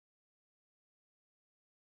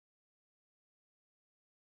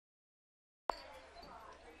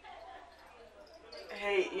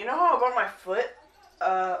broke on my foot.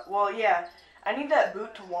 Well, yeah. I need that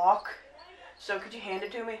boot to walk. So could you hand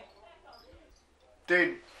it to me?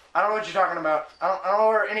 Dude, I don't know what you're talking about. I don't know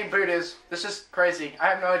where any boot is. This is crazy. I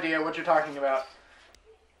have no idea what you're talking about.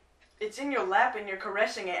 It's in your lap and you're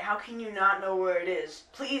caressing it. How can you not know where it is?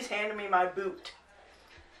 Please hand me my boot.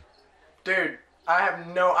 Dude, I have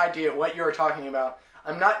no idea what you're talking about.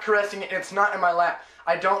 I'm not caressing it and it's not in my lap.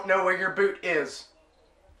 I don't know where your boot is.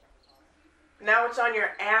 Now it's on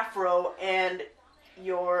your afro and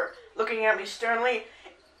you're looking at me sternly.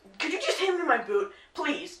 Could you just hand me my boot?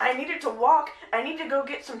 Please, I need it to walk. I need to go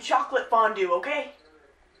get some chocolate fondue, okay?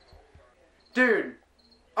 Dude,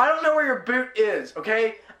 I don't know where your boot is,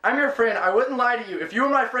 okay? I'm your friend. I wouldn't lie to you. If you were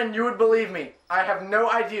my friend, you would believe me. I have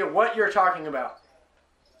no idea what you're talking about.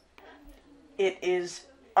 It is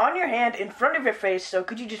on your hand in front of your face, so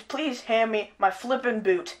could you just please hand me my flippin'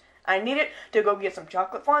 boot? I need it to go get some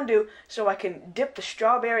chocolate fondue so I can dip the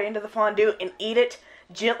strawberry into the fondue and eat it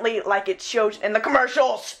gently like it shows in the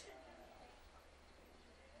commercials.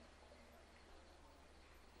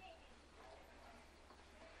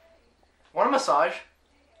 Want a massage?